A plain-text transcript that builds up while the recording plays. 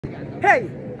Hey,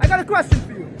 I got a question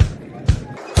for you.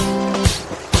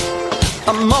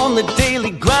 I'm on the daily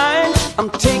grind,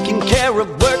 I'm taking care of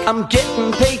work, I'm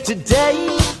getting paid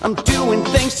today, I'm doing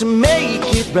things to make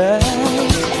it right.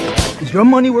 Is your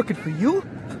money working for you,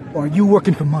 or are you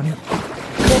working for money?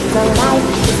 It's the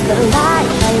life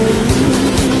I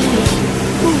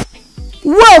lead.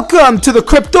 Welcome to the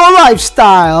crypto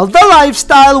lifestyle, the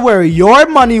lifestyle where your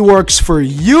money works for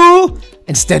you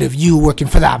instead of you working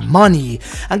for that money.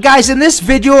 And guys, in this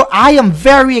video, I am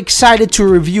very excited to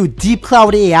review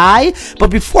DeepCloud AI.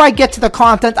 But before I get to the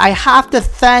content, I have to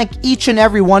thank each and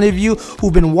every one of you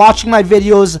who've been watching my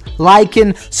videos,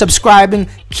 liking, subscribing.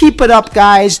 Keep it up,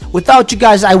 guys. Without you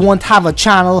guys, I won't have a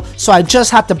channel. So I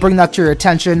just had to bring that to your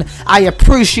attention. I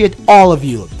appreciate all of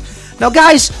you. Now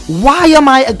guys, why am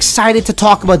I excited to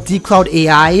talk about DeepCloud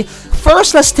AI?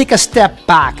 First, let's take a step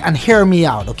back and hear me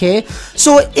out, okay?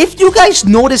 So if you guys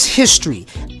notice history,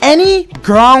 any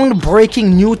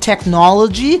groundbreaking new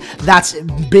technology that's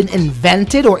been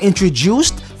invented or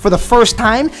introduced for the first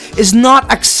time is not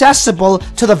accessible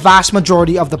to the vast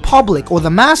majority of the public or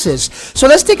the masses. So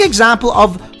let's take an example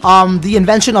of the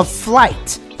invention of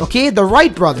flight, okay? The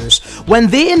Wright brothers, when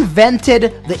they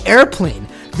invented the airplane,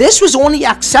 this was only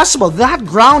accessible, that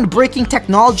groundbreaking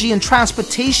technology in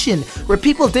transportation where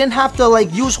people didn't have to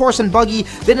use horse and buggy,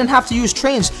 they didn't have to use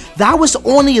trains. That was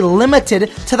only limited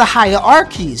to the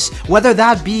hierarchies, whether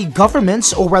that be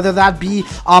governments or whether that be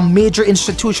major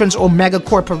institutions or mega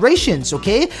corporations,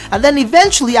 okay? And then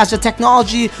eventually, as the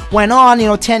technology went on,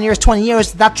 10 years, 20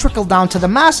 years, that trickled down to the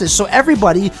masses. So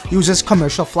everybody uses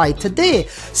commercial flight today.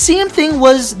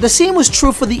 The same was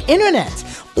true for the internet.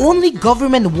 Only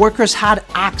government workers had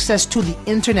access to the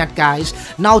internet,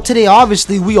 guys. Now today,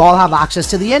 obviously, we all have access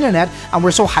to the internet and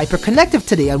we're so hyper-connected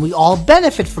today and we all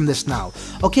benefit from this now.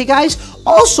 Okay, guys?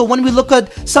 Also, when we look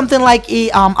at something like a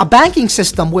banking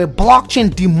system where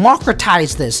blockchain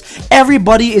democratized this,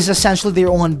 everybody is essentially their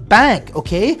own bank,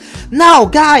 okay? Now,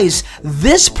 guys,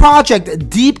 this project,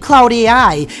 DeepCloud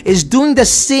AI, is doing the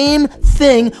same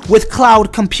thing with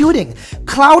cloud computing.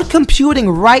 Cloud computing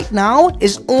right now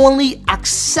is only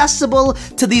accessible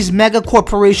to these mega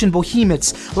corporation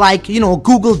behemoths like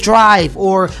Google Drive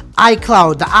or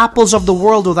iCloud, the Apples of the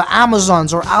world or the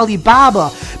Amazons or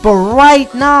Alibaba. But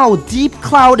right now,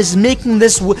 DeepCloud is making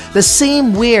this the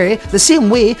same way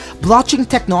blockchain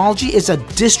technology is a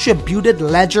distributed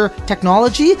ledger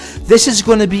technology. This is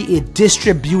going to be a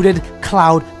distributed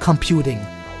cloud computing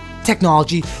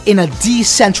technology in a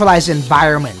decentralized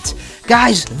environment.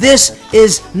 Guys, this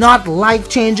is not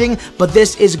life-changing, but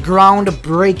this is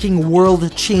groundbreaking,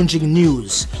 world-changing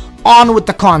news. On with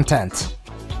the content.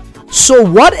 So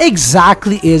what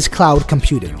exactly is cloud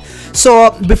computing?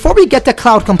 So before we get to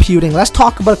cloud computing, let's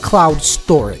talk about cloud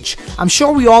storage. I'm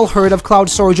sure we all heard of cloud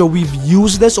storage, or we've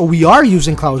used this, or we are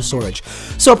using cloud storage.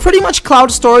 So pretty much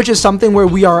cloud storage is something where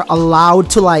we are allowed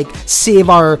to save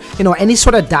our, any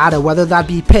sort of data, whether that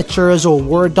be pictures or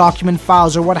Word document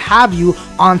files or what have you,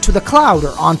 onto the cloud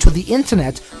or onto the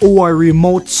internet or a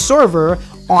remote server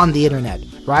on the internet,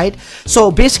 right?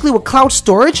 So basically with cloud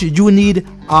storage, you need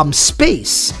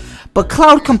space. But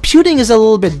cloud computing is a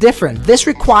little bit different. This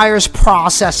requires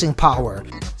processing power.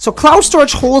 So cloud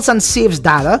storage holds and saves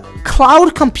data.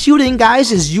 Cloud computing,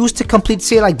 guys, is used to complete,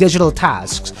 say, digital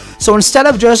tasks. So instead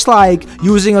of just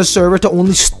using a server to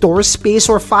only store space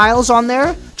or files on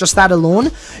there, just that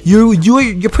alone,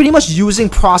 you're pretty much using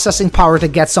processing power to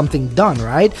get something done,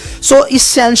 right? So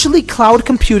essentially, cloud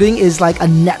computing is like a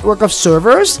network of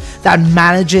servers that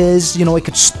manages, it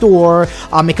could store,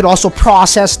 it could also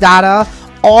process data,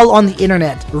 all on the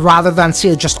internet rather than,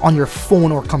 say, just on your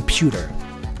phone or computer.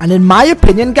 And in my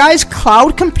opinion, guys,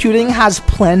 cloud computing has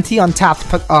plenty untapped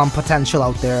potential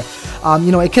out there.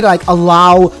 It could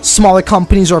allow smaller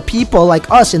companies or people like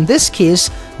us, in this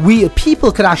case,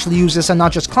 people could actually use this, and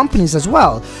not just companies as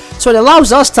well. So it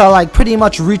allows us to pretty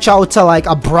much reach out to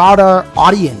a broader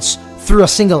audience through a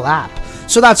single app.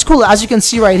 So that's cool. As you can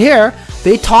see right here,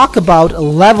 they talk about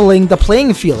leveling the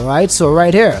playing field, right? So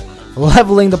right here,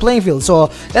 leveling the playing field. So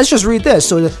let's just read this.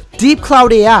 So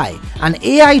DeepCloud AI, an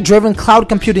AI-driven cloud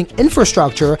computing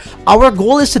infrastructure. Our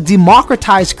goal is to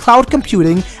democratize cloud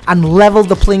computing and level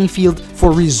the playing field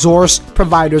for resource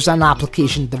providers and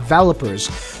application developers.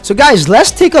 So guys, let's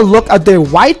take a look at their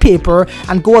white paper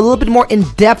and go a little bit more in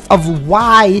depth of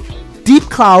why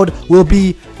DeepCloud will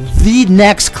be the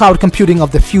next cloud computing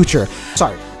of the future.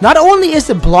 Not only is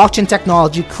the blockchain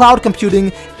technology, cloud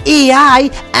computing, AI,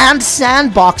 and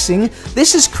sandboxing,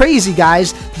 this is crazy,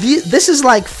 guys. This is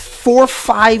like 4 or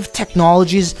 5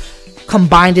 technologies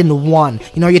combined in one.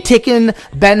 You know, you're taking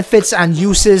benefits and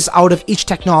uses out of each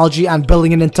technology and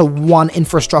building it into one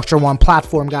infrastructure, one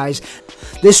platform, guys.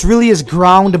 This really is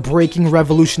groundbreaking,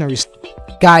 revolutionary.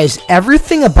 Guys,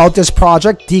 everything about this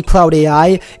project, DeepCloud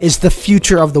AI, is the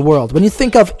future of the world. When you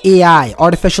think of AI,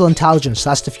 artificial intelligence,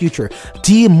 that's the future.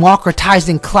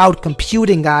 Democratizing cloud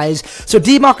computing, guys. So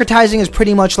democratizing is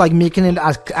pretty much like making it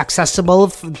accessible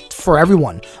for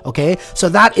everyone, okay? So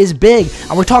that is big.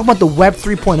 And we're talking about the Web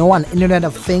 3.0 and Internet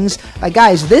of Things. Like,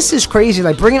 guys, this is crazy.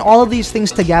 Like, bringing all of these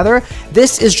things together,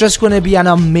 this is just going to be an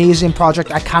amazing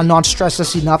project. I cannot stress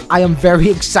this enough. I am very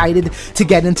excited to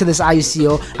get into this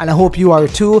ICO, and I hope you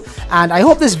are too. And I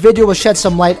hope this video will shed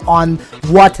some light on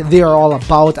what they are all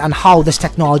about and how this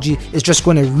technology is just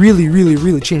going to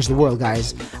really change the world,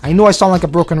 guys. I know I sound like a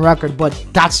broken record, but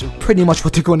that's pretty much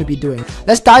what they're going to be doing.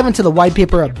 Let's dive into the white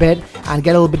paper a bit and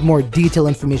get a little bit more detailed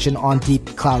information on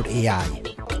DeepCloud AI.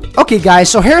 Okay guys,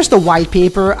 so here's the white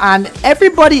paper, and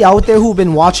everybody out there who've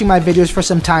been watching my videos for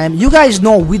some time, you guys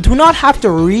know we do not have to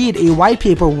read a white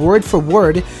paper word for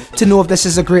word to know if this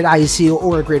is a great ICO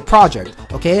or a great project,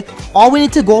 okay? All we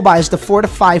need to go by is the 4 to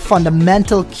 5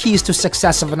 fundamental keys to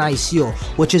success of an ICO,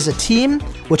 which is a team,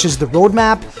 which is the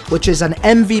roadmap, which is an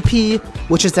MVP,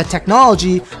 which is the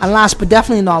technology, and last but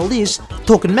definitely not least,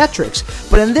 token metrics.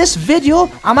 But in this video,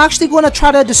 I'm actually going to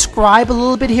try to describe a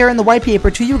little bit here in the white paper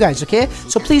to you guys, okay?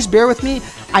 So please bear with me.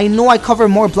 I know I cover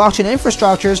more blockchain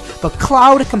infrastructures, but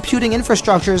cloud computing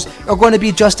infrastructures are going to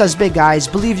be just as big, guys.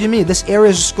 Believe you me, this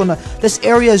area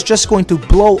is just going to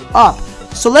blow up.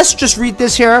 So let's just read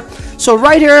this here. So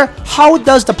right here, how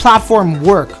does the platform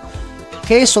work?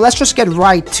 Okay, so let's just get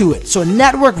right to it. So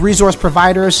network resource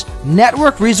providers.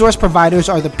 Network resource providers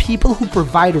are the people who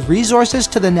provide resources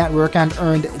to the network and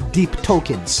earn deep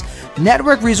tokens.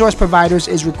 Network resource providers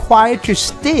is required to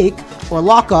stake or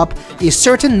lock up a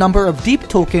certain number of deep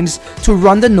tokens to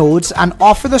run the nodes and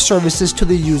offer the services to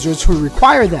the users who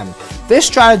require them. This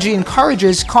strategy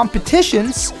encourages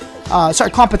competitions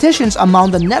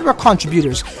among the network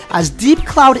contributors. As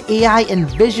DeepCloud AI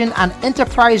envision an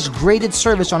enterprise-graded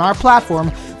service on our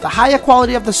platform, the higher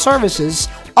quality of the services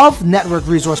of network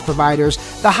resource providers,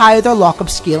 the higher their lockup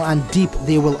scale and deep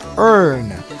they will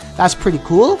earn. That's pretty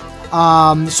cool.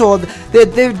 So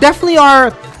they definitely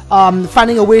are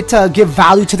finding a way to give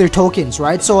value to their tokens,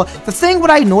 right? So the thing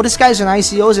what I noticed, guys, in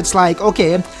ICOs, it's like,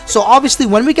 okay, so obviously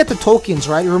when we get the tokens,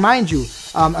 right, remind you,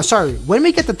 when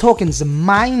we get the tokens,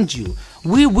 mind you,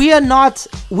 we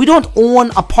don't own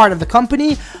a part of the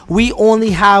company. We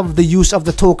only have the use of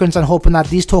the tokens and hoping that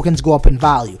these tokens go up in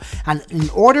value. And in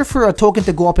order for a token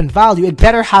to go up in value, it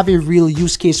better have a real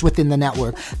use case within the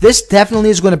network. This definitely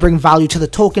is going to bring value to the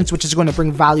tokens, which is going to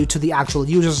bring value to the actual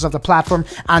users of the platform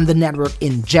and the network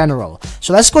in general.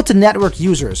 So let's go to network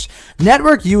users.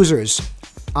 Network users,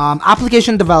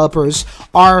 application developers,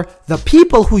 are the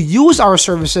people who use our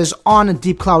services on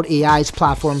DeepCloud AI's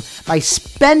platform by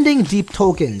spending deep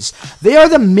tokens. They are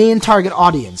the main target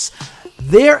audience.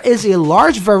 There is a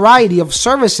large variety of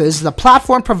services the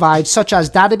platform provides, such as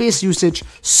database usage,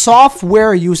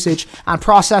 software usage, and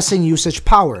processing usage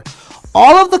power.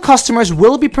 All of the customers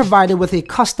will be provided with a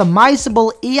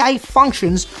customizable AI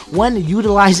functions when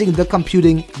utilizing the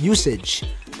computing usage.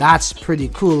 That's pretty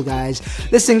cool, guys.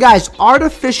 Listen, guys,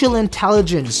 artificial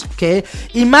intelligence, okay?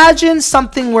 Imagine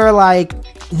something where, like,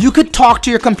 you could talk to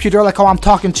your computer like how I'm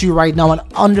talking to you right now and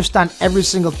understand every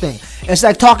single thing. It's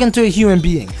like talking to a human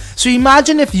being. So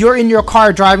imagine if you're in your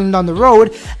car driving down the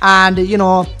road and, you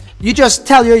know, you just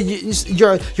tell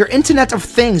your Internet of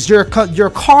Things, your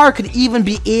car could even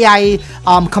be AI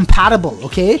compatible,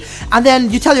 okay? And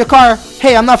then you tell your car,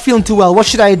 hey, I'm not feeling too well, what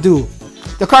should I do?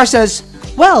 The car says,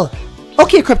 well,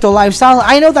 okay, Crypto Lifestyle,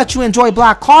 I know that you enjoy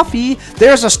black coffee.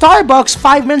 There's a Starbucks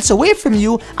 5 minutes away from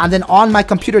you, and then on my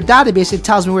computer database, it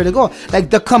tells me where to go. Like,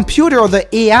 the computer or the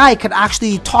AI could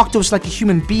actually talk to us like a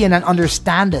human being and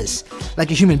understand us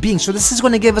like a human being. So this is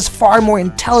going to give us far more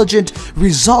intelligent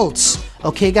results,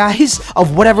 okay, guys,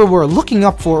 of whatever we're looking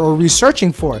up for or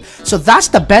researching for. So that's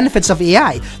the benefits of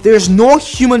AI. There's no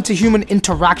human-to-human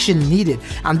interaction needed.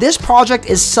 And this project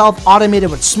is self-automated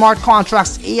with smart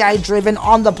contracts, AI-driven,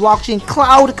 on the blockchain,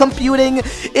 cloud computing.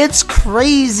 It's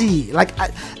crazy. Like,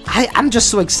 I'm just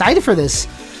so excited for this.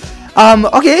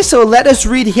 Okay, so let us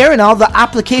read here now the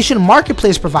application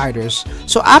marketplace providers.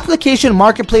 So application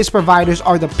marketplace providers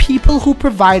are the people who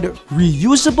provide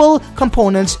reusable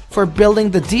components for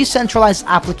building the decentralized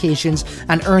applications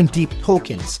and earn deep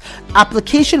tokens.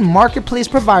 Application marketplace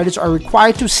providers are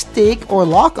required to stake or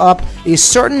lock up a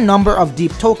certain number of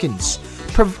deep tokens.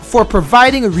 for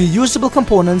providing reusable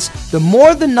components. The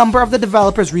more the number of the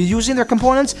developers reusing their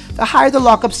components, the higher the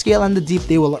lockup scale and the deep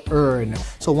they will earn.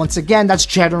 So once again, that's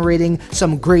generating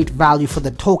some great value for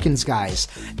the tokens, guys.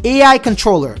 AI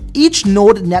controller. Each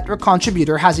node network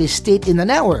contributor has a state in the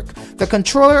network. The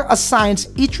controller assigns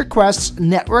each request's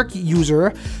network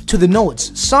user to the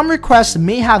nodes. Some requests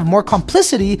may have more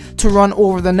complicity to run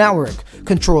over the network.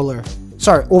 Controller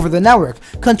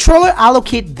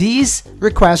allocate these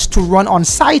requests to run on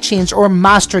sidechains or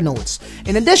master nodes.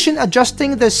 In addition,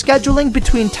 adjusting the scheduling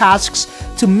between tasks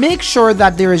to make sure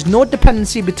that there is no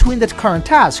dependency between the current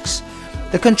tasks.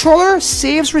 The controller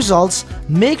saves results,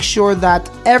 make sure that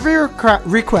every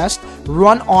request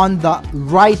run on the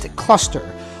right cluster.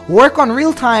 Work on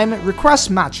real-time request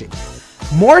matching.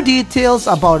 More details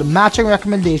about matching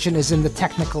recommendation is in the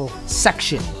technical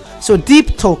section. So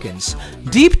Deep Tokens.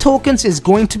 Deep Tokens is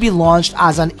going to be launched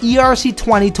as an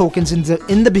ERC20 tokens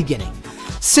in the beginning.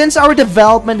 Since our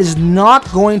development is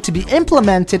not going to be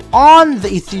implemented on the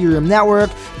Ethereum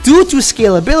network due to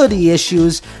scalability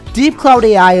issues, DeepCloud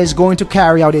AI is going to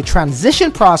carry out a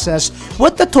transition process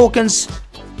with the tokens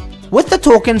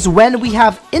when we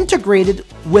have integrated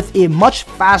with a much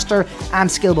faster and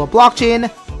scalable blockchain.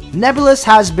 Nebulous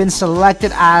has been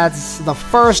selected as the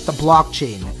first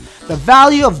blockchain. The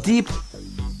value of Deep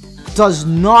does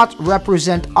not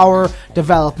represent our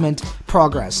development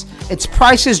progress. Its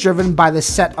price is driven by the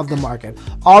set of the market.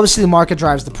 Obviously, the market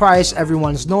drives the price.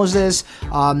 Everyone knows this.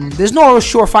 There's no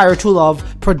surefire tool of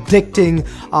predicting,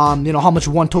 how much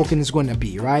one token is going to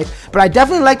be, right? But I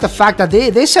definitely like the fact that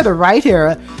they said it right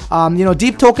here.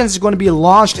 Deep Tokens is going to be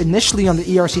launched initially on the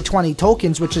ERC20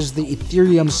 tokens, which is the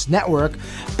Ethereum's network.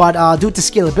 But due to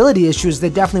scalability issues, they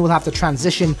definitely will have to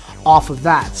transition off of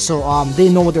that. So they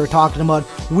know what they're talking about.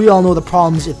 We all know the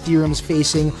problems Ethereum's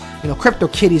facing.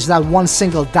 CryptoKitties, that one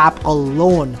single dApp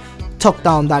alone took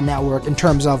down that network in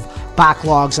terms of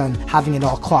backlogs and having it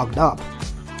all clogged up.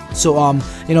 So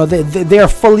they are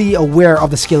fully aware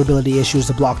of the scalability issues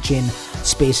the blockchain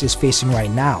space is facing right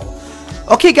now.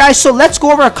 Okay guys, so let's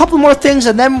go over a couple more things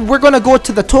and then we're going to go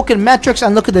to the token metrics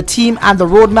and look at the team and the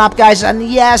roadmap, guys. And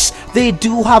yes, they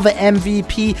do have an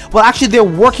MVP. Well, actually they're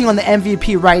working on the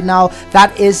MVP right now.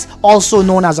 That is also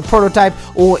known as a prototype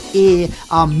or a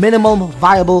minimum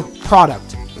viable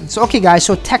product. So okay guys,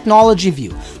 so technology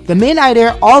view. The main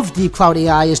idea of DeepCloud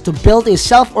AI is to build a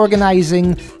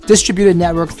self-organizing distributed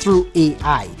network through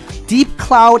AI.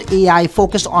 DeepCloud AI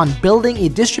focused on building a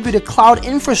distributed cloud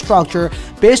infrastructure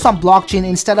based on blockchain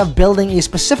instead of building a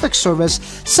specific service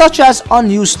such as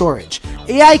unused storage.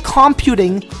 AI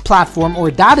computing platform or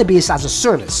database as a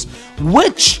service,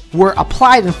 which were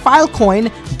applied in Filecoin,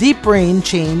 DeepBrain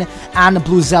Chain, and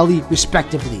Blue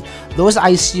respectively. Those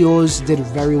ICOs did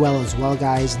very well as well,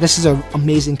 guys. This is an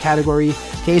amazing category.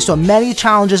 Okay, so many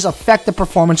challenges affect the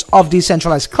performance of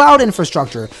decentralized cloud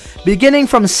infrastructure, beginning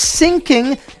from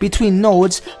syncing between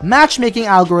nodes, matchmaking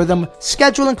algorithm,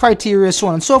 scheduling criteria, so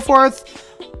on and so forth.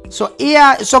 So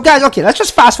AI, so guys, okay, let's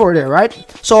just fast forward here, right?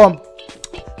 So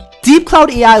DeepCloud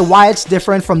AI, why it's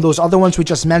different from those other ones we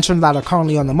just mentioned that are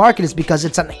currently on the market, is because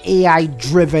it's an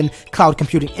AI-driven cloud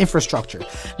computing infrastructure.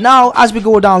 Now, as we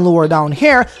go down lower down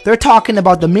here, they're talking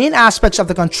about the main aspects of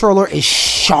the controller is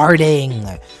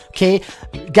sharding. Okay,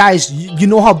 guys, you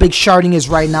know how big sharding is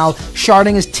right now.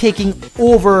 Sharding is taking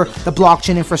over the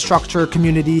blockchain infrastructure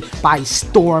community by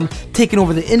storm, taking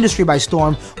over the industry by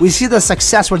storm. We see the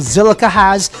success what Zilliqa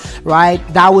has, right?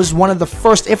 That was one of the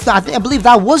first, if not, I believe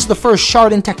that was the first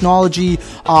sharding technology,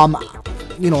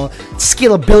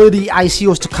 scalability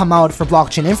ICOs to come out for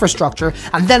blockchain infrastructure.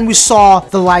 And then we saw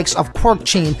the likes of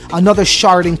QuarkChain, another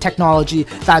sharding technology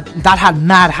that had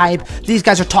mad hype. These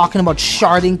guys are talking about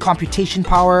sharding, computation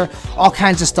power, all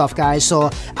kinds of stuff, guys.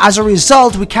 So as a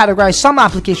result, we categorize some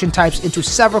application types into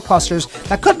several clusters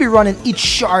that could be running each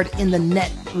shard in the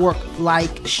network, like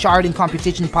sharding,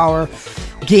 computation power,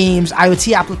 games,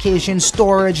 IoT applications,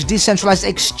 storage, decentralized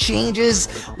exchanges.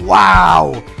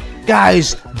 Wow.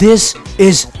 Guys, this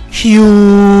is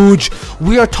huge.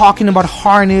 We are talking about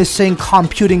harnessing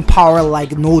computing power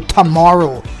like no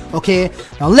tomorrow. Okay,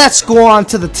 now let's go on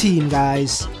to the team,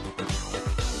 guys.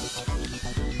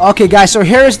 Okay, guys, so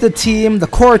here's the team, the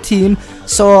core team.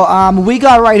 So we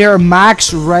got right here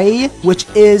Max Ray, which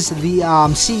is the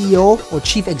CEO or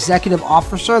Chief Executive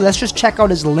Officer. Let's just check out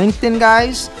his LinkedIn,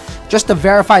 guys, just to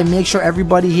verify, make sure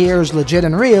everybody here is legit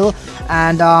and real.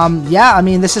 And yeah, I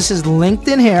mean, this is his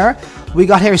LinkedIn here. We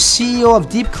got here CEO of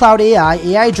DeepCloud AI,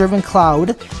 AI-driven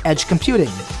cloud edge computing.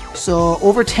 So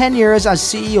over 10 years as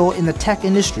CEO in the tech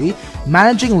industry,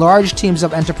 managing large teams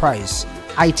of enterprise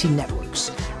IT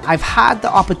networks. I've had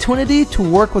the opportunity to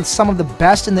work with some of the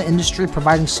best in the industry,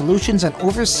 providing solutions and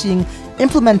overseeing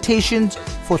implementations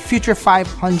for future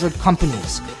 500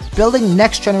 companies, building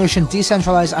next generation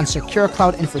decentralized and secure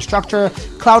cloud infrastructure,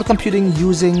 cloud computing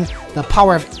using the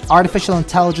power of artificial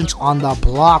intelligence on the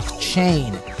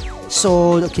blockchain.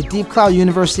 So, okay, DeepCloud,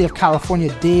 University of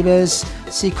California, Davis.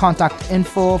 See contact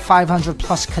info, 500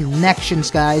 plus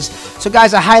connections, guys. So,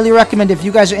 guys, I highly recommend if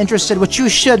you guys are interested, which you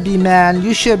should be, man.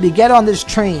 You should be. Get on this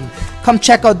train. Come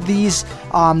check out these,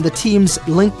 the team's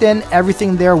LinkedIn,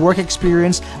 everything there, work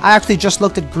experience. I actually just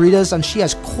looked at Greta's, and she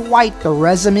has quite the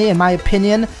resume, in my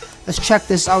opinion. Let's check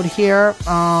this out here.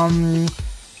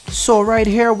 So, right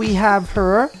here we have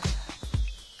her.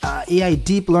 AI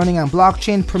deep learning and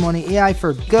blockchain, promoting AI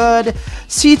for good.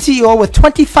 CTO with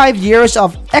 25 years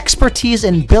of expertise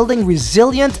in building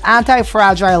resilient,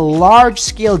 anti-fragile,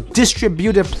 large-scale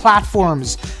distributed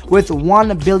platforms with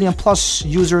 1 billion plus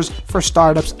users for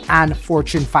startups and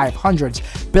Fortune 500s.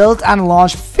 Built and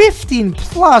launched 15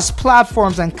 plus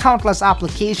platforms and countless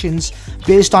applications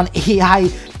based on AI,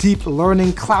 deep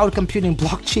learning, cloud computing,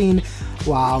 blockchain.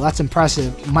 Wow, that's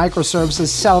impressive. Microservices,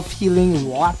 self-healing,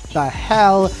 what the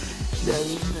hell?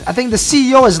 I think the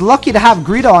CEO is lucky to have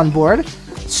Greta on board.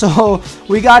 So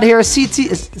we got here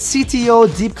CTO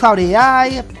DeepCloud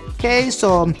AI. Okay,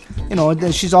 so you know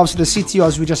she's obviously the CTO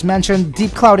as we just mentioned.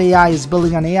 DeepCloud AI is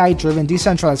building an AI-driven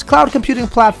decentralized cloud computing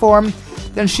platform.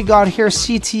 Then she got here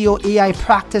CTO AI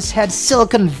practice head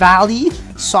Silicon Valley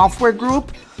Software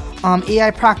Group. AI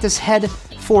practice head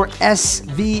for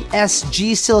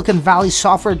SVSG Silicon Valley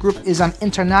Software Group is an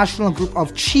international group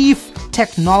of chief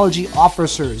technology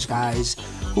officers, guys,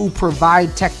 who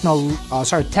provide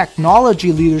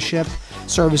technology leadership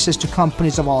services to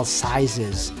companies of all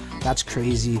sizes. That's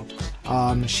crazy.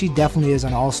 She definitely is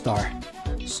an all-star.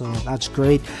 So that's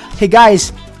great. Hey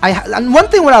guys, and one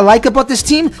thing what I like about this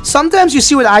team, sometimes you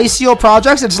see with ICO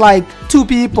projects, it's like 2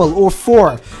 people or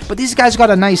 4, but these guys got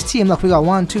a nice team. Look, we got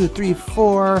 1, 2, 3,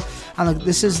 4, and look,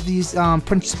 this is these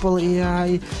principal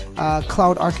AI,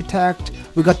 cloud architect.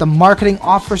 We got the marketing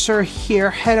officer here,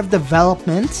 head of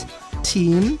development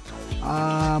team,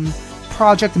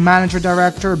 project manager,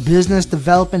 director, business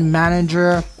development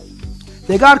manager.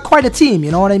 They got quite a team,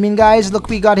 you know what I mean, guys? Look,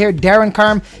 we got here Darren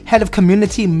Carm, head of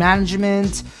community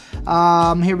management.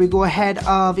 Here we go, head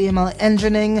of EML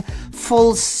engineering,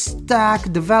 full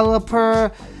stack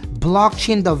developer,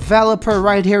 blockchain developer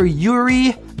right here,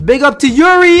 Yuri. Big up to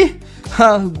Yuri.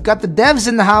 Got the devs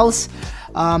in the house.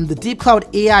 The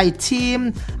DeepCloud AI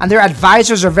team, and their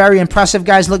advisors are very impressive,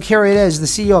 guys. Look, here it is, the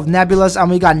CEO of Nebulous, and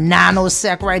we got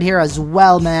Nanosec right here as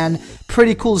well, man.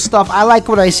 Pretty cool stuff. I like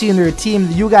what I see in their team.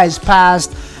 You guys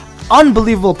passed.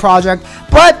 Unbelievable project.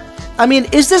 But, I mean,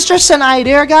 is this just an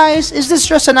idea, guys? Is this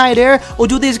just an idea? Or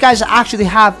do these guys actually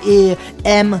have a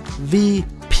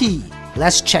MVP?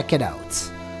 Let's check it out.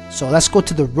 So, let's go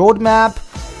to the roadmap.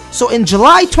 So, in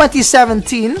July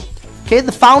 2017... okay,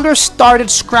 the founders started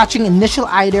scratching initial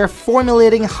idea,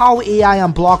 formulating how AI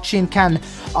and blockchain can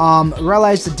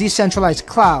realize the decentralized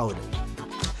cloud.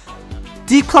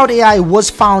 DeepCloud AI was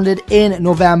founded in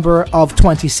November of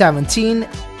 2017.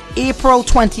 April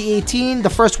 2018, the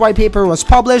first white paper was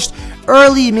published.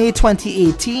 Early May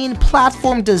 2018,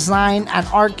 platform design and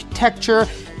architecture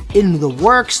in the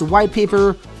works. The white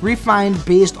paper refined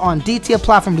based on detailed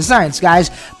platform designs, guys.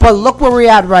 But look where we're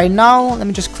at right now. Let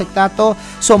me just click that though.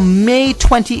 So May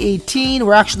 2018,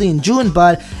 we're actually in June,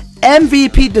 but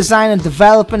MVP design and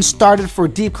development started for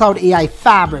DeepCloud AI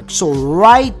Fabric. So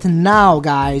right now,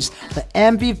 guys, the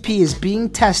MVP is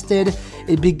being tested.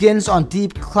 It begins on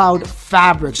DeepCloud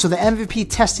Fabric. So the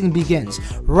MVP testing begins.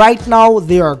 Right now,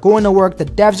 they are going to work. The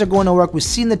devs are going to work. We've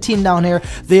seen the team down here.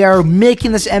 They are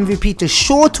making this MVP to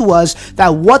show to us that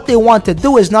what they want to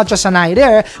do is not just an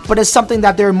idea, but it's something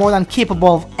that they're more than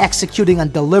capable of executing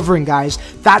and delivering, guys.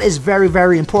 That is very,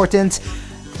 very important.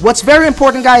 What's very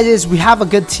important, guys, is we have a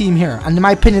good team here. And in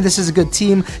my opinion, this is a good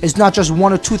team. It's not just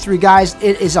 1 or 2, 3 guys.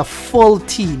 It is a full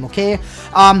team, okay?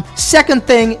 Second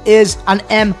thing is an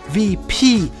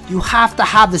MVP. You have to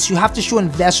have this. You have to show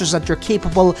investors that you're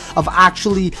capable of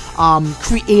actually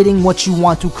creating what you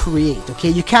want to create, okay?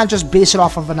 You can't just base it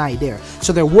off of an idea.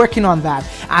 So they're working on that.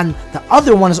 And the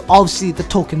other one is obviously the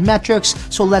token metrics.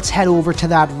 So let's head over to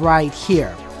that right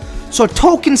here. So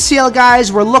token sale,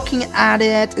 guys, we're looking at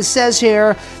it. It says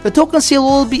here, the token sale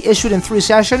will be issued in 3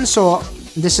 sessions. So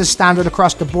this is standard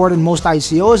across the board in most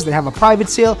ICOs. They have a private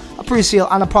sale, a pre-sale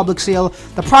and a public sale.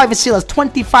 The private sale is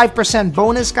 25%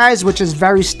 bonus, guys, which is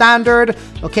very standard.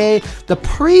 Okay, the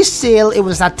pre-sale, it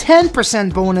was a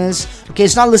 10% bonus. Okay,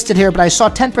 it's not listed here, but I saw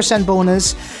 10%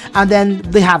 bonus. And then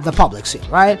they have the public sale,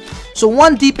 right? So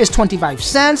 1 deep is 25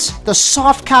 cents. The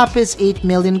soft cap is 8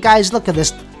 million. Guys, look at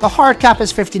this. The hard cap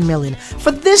is 15 million.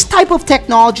 For this type of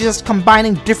technology that's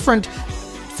combining different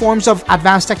forms of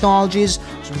advanced technologies,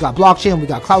 so we got blockchain, we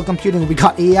got cloud computing, we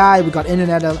got AI, we got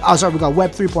internet, we got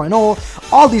Web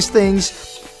 3.0, all these things.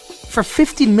 For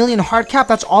 15 million hard cap,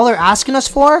 that's all they're asking us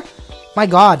for? My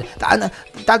God,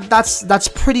 that's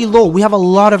pretty low. We have a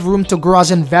lot of room to grow as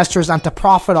investors and to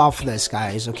profit off this,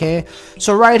 guys, okay?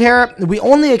 So right here, we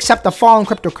only accept the following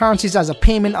cryptocurrencies as a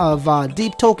payment of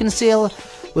deep token sale,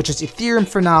 which is Ethereum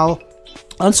for now.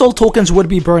 Unsold tokens would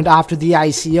be burned after the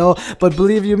ICO, but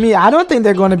believe you me, I don't think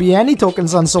there are going to be any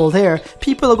tokens unsold here.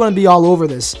 People are going to be all over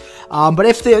this. But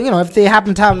if they, if they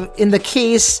happen to have, in the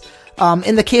case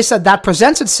that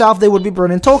presents itself, they would be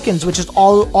burning tokens, which is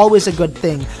always a good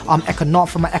thing.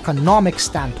 From an economic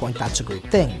standpoint, that's a great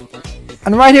thing.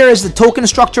 And right here is the token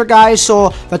structure, guys. So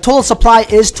the total supply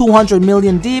is 200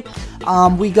 million deep.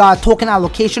 We got token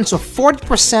allocation, so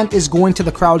 40% is going to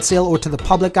the crowd sale or to the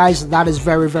public, guys. That is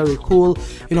very, very cool.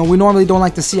 We normally don't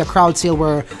like to see a crowd sale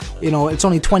where, it's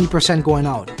only 20% going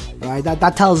out, right?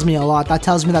 That tells me a lot. That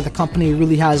tells me that the company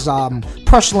really has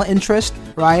personal interest,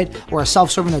 right? Or a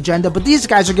self-serving agenda. But these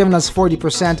guys are giving us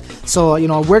 40%, so,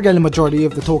 we're getting the majority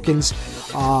of the tokens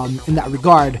in that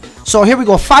regard. So here we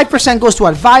go. 5% goes to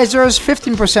advisors,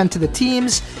 15% to the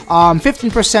teams,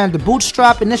 15% to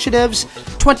bootstrap initiatives,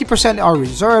 20% are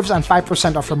reserves, and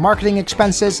 5% are for marketing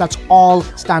expenses. That's all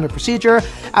standard procedure.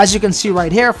 As you can see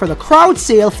right here, for the crowd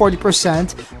sale,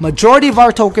 40%, majority of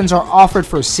our tokens are offered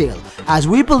for sale, as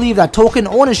we believe that token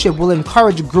ownership will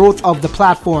encourage growth of the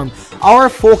platform. Our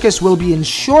focus will be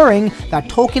ensuring that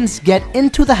tokens get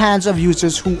into the hands of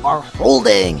users who are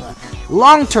holding.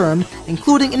 Long-term,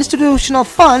 including institutional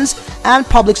funds and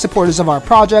public supporters of our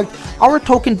project, our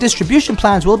token distribution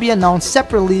plans will be announced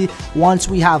separately once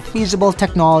we have feasible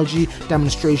technology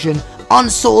demonstration.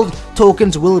 Unsold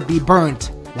tokens will be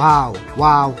burnt. Wow,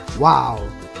 wow, wow.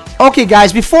 Okay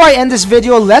guys, before I end this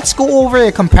video, let's go over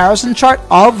a comparison chart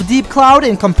of DeepCloud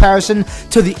in comparison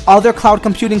to the other cloud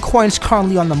computing coins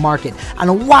currently on the market.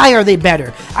 And why are they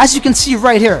better? As you can see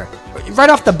right here, right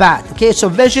off the bat, okay, so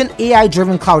vision,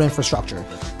 AI-driven cloud infrastructure,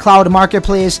 cloud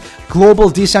marketplace, global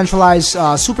decentralized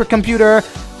supercomputer,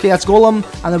 okay, that's Golem,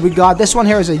 and then we got this one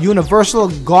here is a universal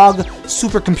GOG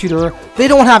supercomputer. They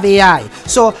don't have AI,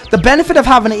 so the benefit of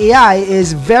having AI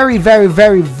is very, very,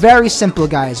 very, very simple,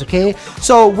 guys, okay?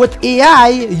 So with AI,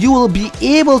 you will be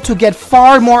able to get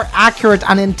far more accurate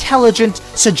and intelligent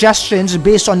suggestions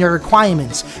based on your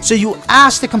requirements. So you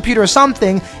ask the computer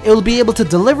something, it will be able to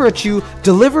deliver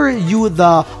you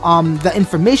the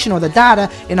information or the data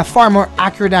in a far more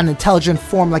accurate and intelligent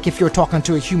form, like if you're talking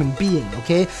to a human being,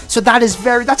 okay? So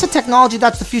that's a technology,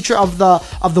 that's the future of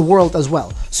the world as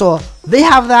well. So they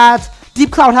have that,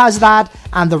 DeepCloud has that,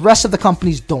 and the rest of the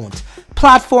companies don't.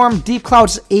 Platform,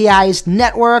 DeepCloud's AI's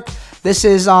network. This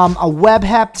is a web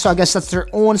hep, so I guess that's their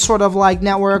own sort of like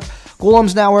network.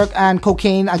 Golem's network, and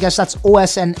Cocaine, I guess that's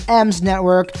OSNM's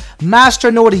network.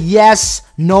 Master node, yes,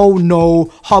 no.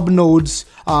 Hub nodes,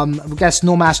 I guess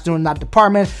no master node in that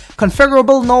department.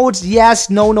 Configurable nodes, yes,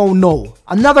 no.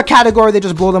 Another category, they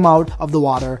just blow them out of the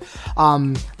water.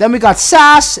 Then we got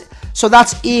SaaS, so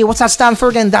that's what's that stand for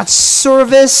again? That's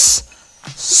service.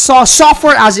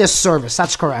 Software as a service,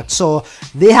 that's correct. So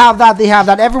they have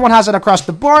that, everyone has it across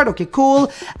the board. Okay, cool.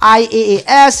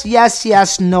 IaaS,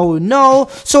 yes, no.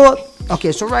 So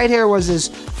okay, so right here was this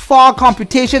fog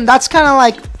computation. That's kind of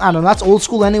like, I don't know, that's old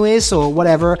school anyways, so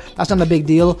whatever, that's not a big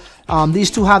deal.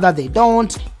 These two have that, they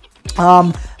don't.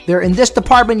 They're in this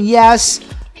department, yes.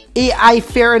 AI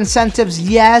fair incentives,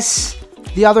 yes.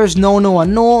 The others,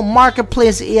 no.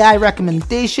 Marketplace AI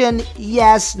recommendation,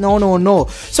 yes, no.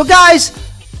 So guys,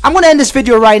 I'm going to end this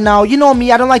video right now. You know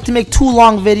me, I don't like to make too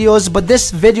long videos, but this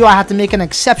video I had to make an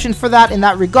exception for that in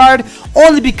that regard,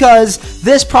 only because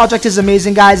this project is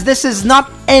amazing, guys. This is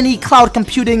not any cloud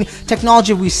computing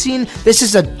technology we've seen. This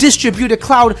is a distributed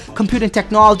cloud computing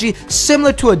technology,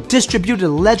 similar to a distributed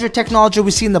ledger technology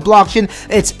we see in the blockchain.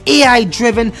 It's AI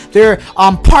driven. They're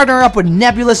partnering up with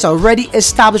Nebulous, already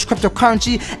established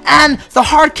cryptocurrency, and the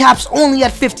hard cap's only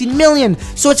at 50 million.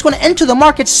 So it's going to enter the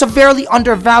market severely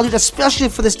undervalued, especially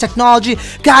for this technology.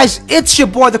 Guys, it's your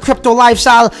boy, the Crypto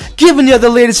Lifestyle, giving you the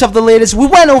latest of the latest. We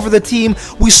went over the team.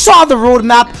 We saw the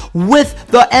roadmap with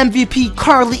the MVP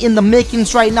currently in the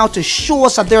makings right now to show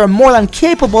us that they're more than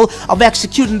capable of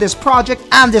executing this project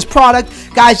and this product.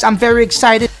 Guys, I'm very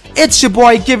excited. It's your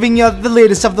boy giving you the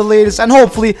latest of the latest and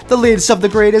hopefully the latest of the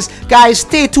greatest. Guys,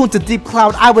 stay tuned to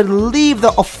DeepCloud. I would leave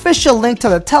the official link to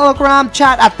the Telegram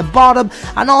chat at the bottom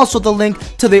and also the link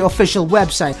to the official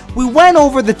website. We went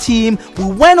over the team, we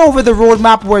went over the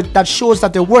roadmap where that shows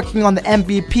that they're working on the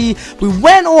MVP. We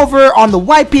went over on the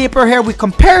white paper here, we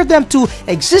compared them to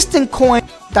existing coins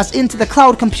that's into the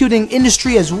cloud computing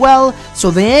industry as well.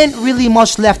 So there ain't really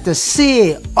much left to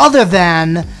say other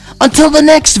than until the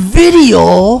next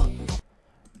video,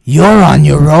 you're on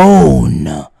your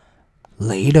own.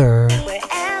 Later. Wherever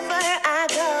I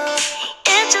go,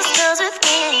 it just goes with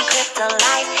me, crypto life.